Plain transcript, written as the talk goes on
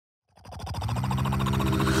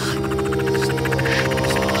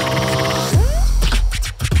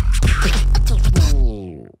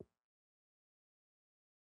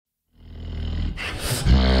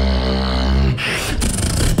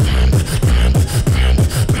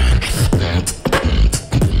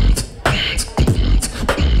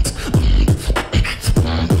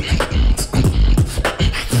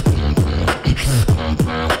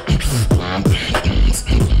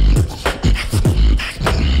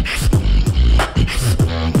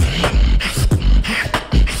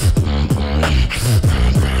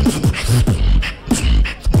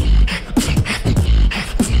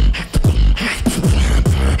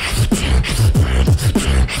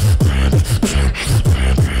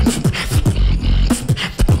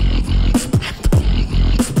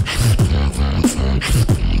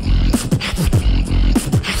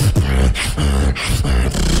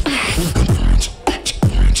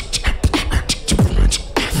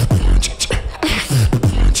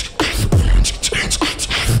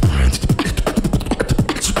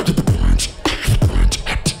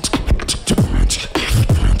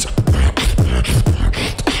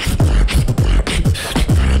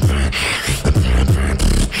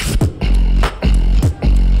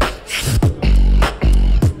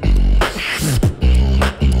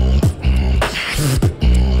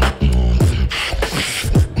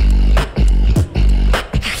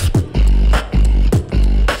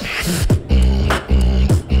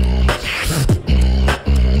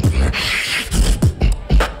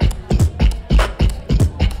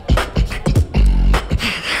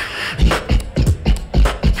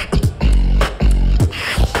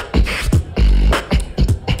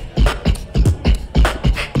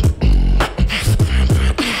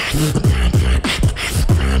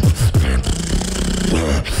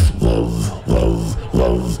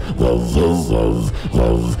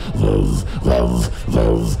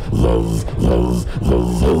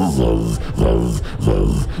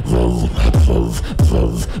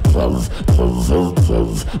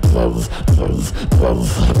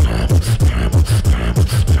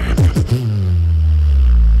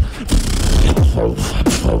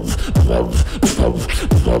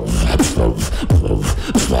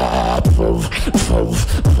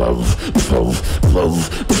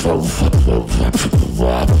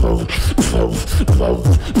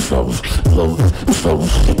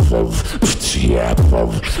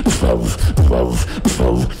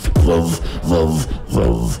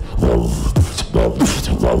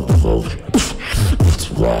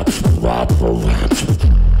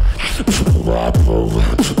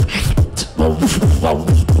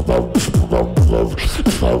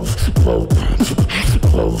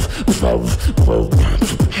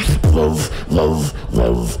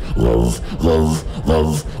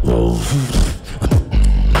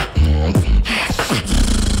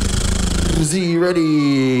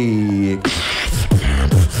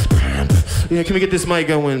Yeah, can we get this mic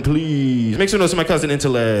going, please? Make some noise to my cousin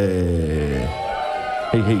Entellekt.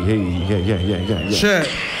 Hey. Check.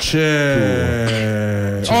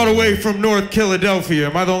 Cool. All the way from North Philadelphia.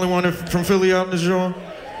 Am I the only one from Philly out in the show?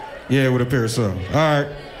 Yeah, it would appear so. All right.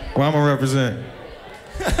 Well, I'm gonna represent.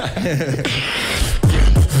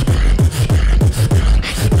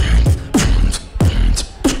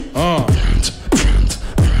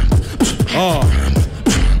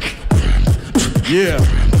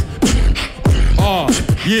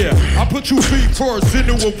 Yeah, I put you feet first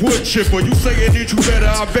into a wood chipper. You saying that you better,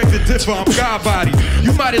 I beg to differ. I'm God body.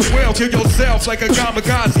 You might as well kill yourself like a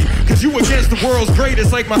kamikaze, cause you against the world's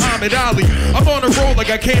greatest like Muhammad Ali. I'm on a roll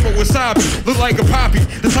like I came with wasabi. Look like a poppy,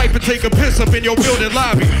 the type to take a piss up in your building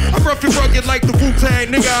lobby. I'm rough and rugged like the Wu-Tang.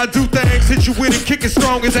 Nigga, I do things, hit you with it, kick it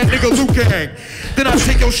strong as that nigga Liu Kang. Then I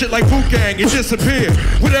take your shit like Wu Gang and disappear.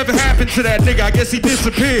 Whatever happened to that nigga, I guess he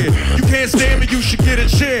disappeared. You can't stand me, you should get it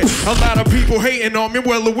shared. A lot of people hating on me,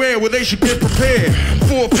 well aware where they should get prepared.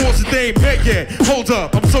 For forces they ain't met yet. Hold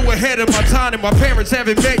up, I'm so ahead of my time and my parents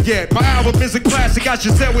haven't met yet. My album is a classic, I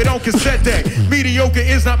should sell it on cassette deck. Mediocre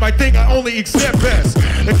is not my thing, I only accept best.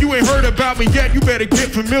 If you ain't heard about me yet, you better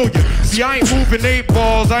get familiar. See, I ain't moving 8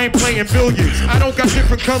 balls, I ain't playing billiards. I don't got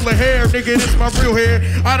different color hair, nigga, this my real hair.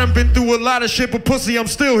 I done been through a lot of shit, but pussy, I'm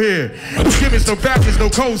still here. No gimmicks, no backers, no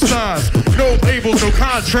cosigns. No labels, no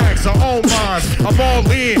contracts, I own mines. I'm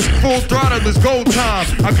all in, full throttle, it's go time.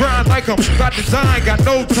 I grind like I'm about to die, got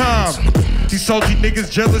no time. These salty niggas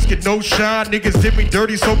jealous, get no shine. Niggas did me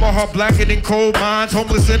dirty, so my heart blacker than coal mines.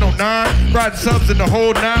 Homeless in 09, riding subs in the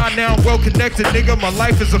whole 9. Now I'm well connected, nigga, my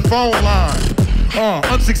life is a phone line.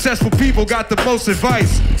 Unsuccessful people got the most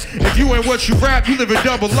advice. If you ain't what you rap, you live a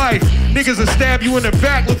double life. Niggas will stab you in the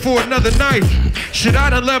back, look for another knife. Shit, I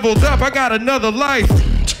done leveled up, I got another life.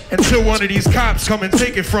 Until one of these cops come and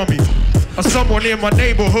take it from me. Or someone in my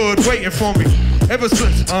neighborhood waiting for me. Ever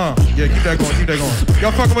since, yeah, keep that going, keep that going.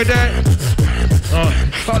 Y'all fucking with that?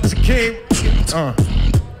 Father's a king,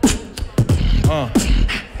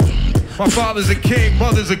 My father's a king,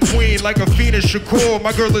 mother's a queen, like a Phoenix Shakur.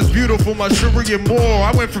 My girl is beautiful, my Sharia more.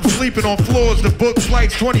 I went from sleeping on floors to book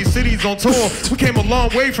flights, 20 cities on tour. We came a long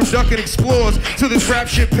way from ducking explorers to this rap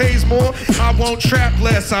shit pays more. I won't trap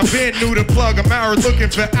less, I've been new to plug. I'm out looking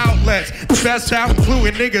for outlets. The best out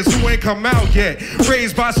including niggas who ain't come out yet.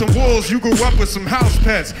 Raised by some wolves, you grew up with some house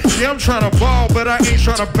pets. Yeah, I'm trying to ball, but I ain't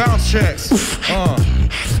trying to bounce checks.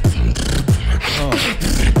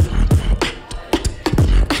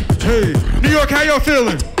 Hey, New York, how y'all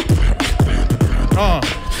feeling?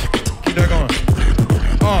 Keep that going.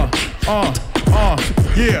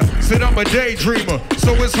 Yeah, said I'm a daydreamer,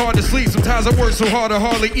 so it's hard to sleep. Sometimes I work so hard I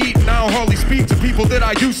hardly eat, and I don't hardly speak to people that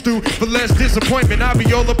I used to. For less disappointment, I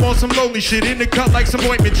be all up on some lonely shit, in the cut like some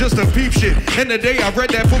ointment, just a peep shit. And the day I read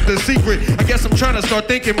that book, The Secret, I guess I'm trying to start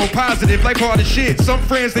thinking more positive, like hard as shit. Some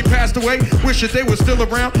friends, they passed away, wish that they were still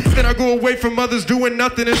around. Then I go away from others doing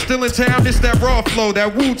nothing and still in town. It's that raw flow,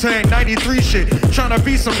 that Wu-Tang 93 shit. Trying to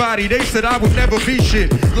be somebody, they said I would never be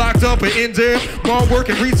shit. Locked up in India, while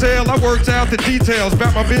working retail, I worked out the details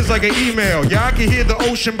about my biz like an email. Yeah, I can hear the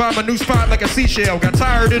ocean by my new spot like a seashell. Got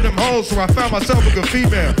tired of them hoes, so I found myself a good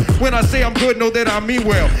female. When I say I'm good, know that I mean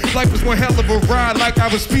well. Life was one hell of a ride, like I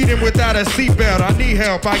was speeding without a seatbelt. I need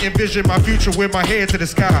help, I envision my future with my head to the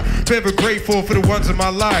sky. Forever grateful for the ones in my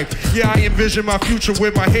life. Yeah, I envision my future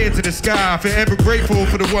with my head to the sky. Forever grateful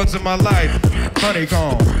for the ones in my life.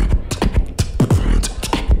 Honeycomb.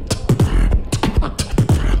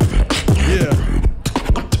 Yeah.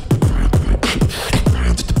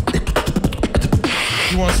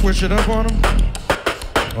 You want to switch it up on them?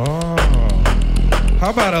 Oh. How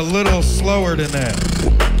about a little slower than that?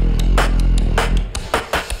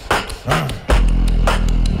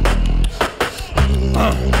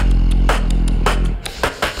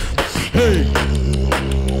 Hey.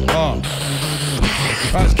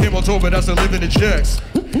 I just came on tour, but I still live in the jacks.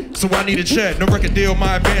 So I need a check, no record deal,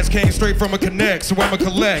 my advance came straight from a connect. So I'ma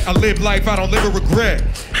collect, I live life, I don't live a regret.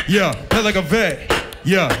 Yeah, play like a vet.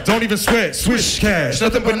 Yeah, don't even sweat, swish cash,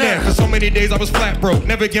 nothing but net. For so many days I was flat broke,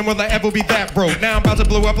 never again will I ever be that broke. Now I'm about to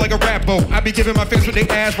blow up like a rap boat. I be giving my fix what they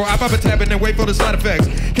ask for, I pop a tab and then wait for the side effects.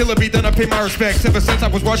 Killer beat, then I pay my respects. Ever since I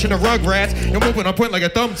was watching the Rugrats, and moving on point like a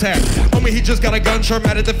thumbtack. Homie, he just got a gun, sure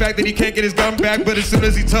mad at the fact that he can't get his gun back. But as soon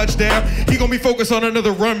as he touched down, he gon' be focused on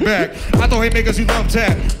another run back. I thought haymakers you love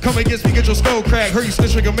tap, come against me, get your skull cracked. Heard you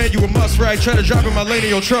snitch like a man, you a must ride. Try to drive in my lane and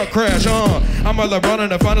your truck crash, I'm a LeBron in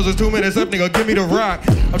the finals, it's 2 minutes up, nigga, give me the rock.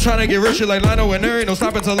 I'm trying to get rich like Lino and there ain't no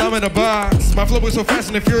stopping till I'm in the box. My flow is so fast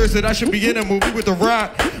and furious that I should be in a movie with The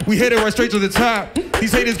Rock. We hit it right straight to the top.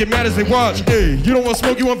 These haters get mad as they watch. Hey, you don't want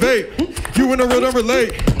smoke, you want vape. You in the real, don't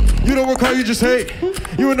relate. You don't work hard, you just hate.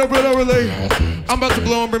 You in the real, don't relate. I'm about to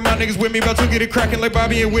blow and bring my niggas with me. About to get it cracking like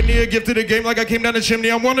Bobby and Whitney. A gift to the game like I came down the chimney.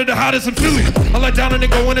 I'm one of the hottest in Philly. I let down and then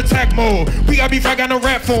go in attack mode. We got beef, I got no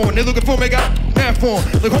rap for 'em. They looking for me, got half for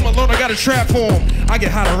 'em. Like Home Alone, I got a trap for 'em. I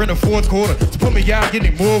get hotter in the fourth quarter. To put me out,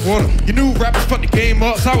 getting more water. You new rappers fuck the game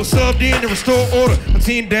up, so I was subbed in to restore order. My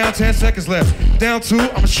team down, 10 seconds left. Down 2,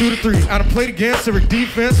 I'ma shoot a 3. I done played against Eric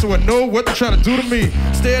defense, so I know what they're trying to do to me.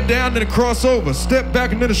 Stare down, then a crossover. Step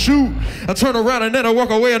back and then a shoot. I turn around and then I walk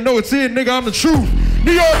away. I know it's in, nigga, I'm the truth.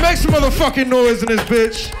 New York, make some motherfucking noise in this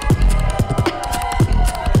bitch.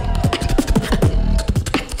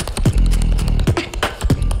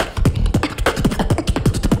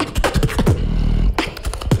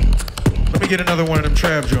 Let me get another one of them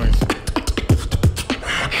trap joints.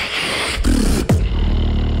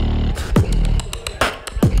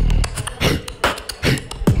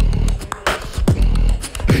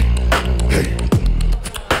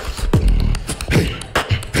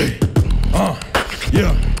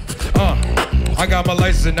 I got my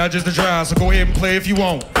license and not just to drive, so go ahead and play if you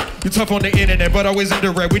want. You tough on the internet, but always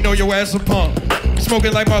indirect. We know your ass a punk.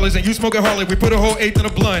 Smoking like Marley's and you smoking Harley. We put a whole eighth in a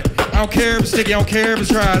blunt. I don't care if it's sticky, I don't care if it's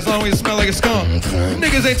dry, as long as it smell like a skunk.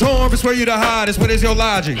 Niggas ain't torn, but swear you the hottest. What is your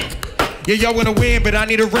logic? Yeah, y'all wanna win, but I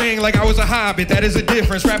need a ring like I was a hobbit. That is a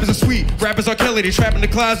difference. Rappers are sweet, rappers are Kelly, they trap in the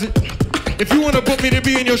closet. If you wanna book me to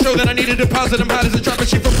be in your show, then I need a deposit. I'm hot as a trapper,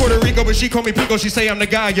 she from Puerto Rico, but she call me Pico, she say I'm the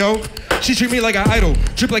guy, yo. She treat me like an idol,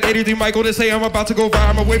 drip like 83 Michael, they say I'm about to go viral,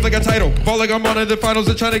 I'ma wave like a title. Ball like I'm on in the finals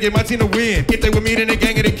and trying to get my team to win. If they with me, then they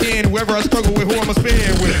gang it again. Whoever I struggle with, who I'ma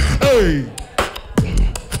spin with. Hey!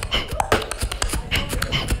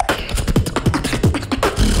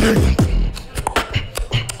 Hey!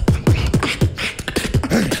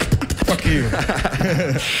 Fuck you.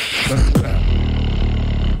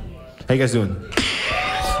 How you guys doing?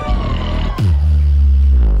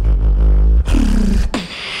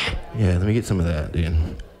 Yeah, let me get some of that, dude.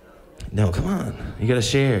 No, come on. You gotta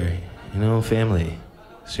share, you know, family.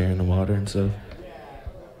 Sharing the water and stuff.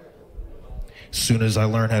 As soon as I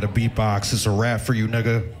learn how to beatbox, it's a rap for you,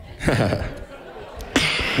 nigga.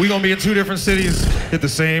 We gonna be in 2 different cities at the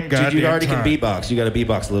same goddamn time. Dude, you already can beatbox. You gotta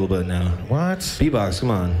beatbox a little bit now. What? Beatbox, come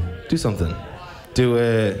on. Do something. Do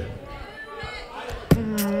it.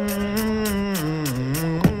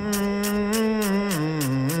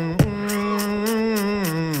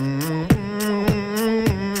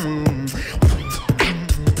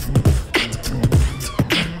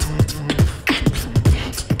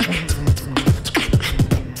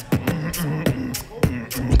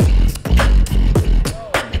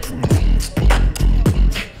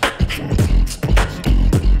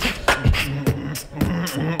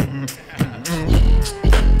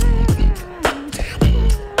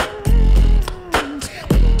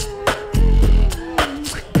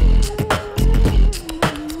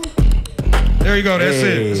 There you go, that's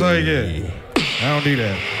it. That's all you get. I don't do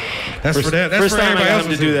that. That's for that. That's first for time I everybody got else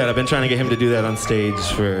him to do that. I've been trying to get him to do that on stage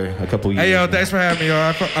for a couple years. Hey, yo, thanks for having me, y'all.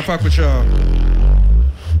 I fuck with y'all.